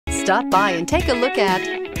Stop by and take a look at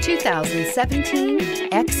 2017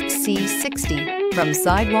 XC60. From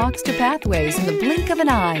sidewalks to pathways in the blink of an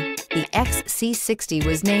eye, the XC60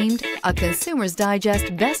 was named a Consumer's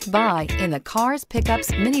Digest Best Buy in the cars,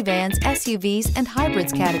 pickups, minivans, SUVs, and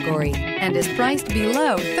hybrids category and is priced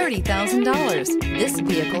below $30,000. This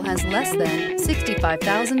vehicle has less than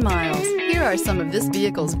 65,000 miles. Here are some of this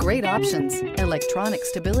vehicle's great options: electronic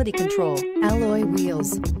stability control, alloy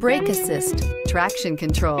wheels, brake assist, traction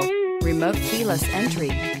control, remote keyless entry,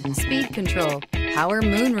 speed control, power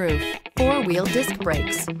moonroof, four-wheel disc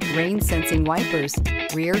brakes, rain-sensing wipers,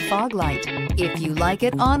 rear fog light. If you like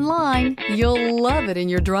it online, you'll love it in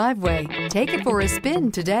your driveway. Take it for a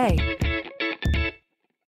spin today.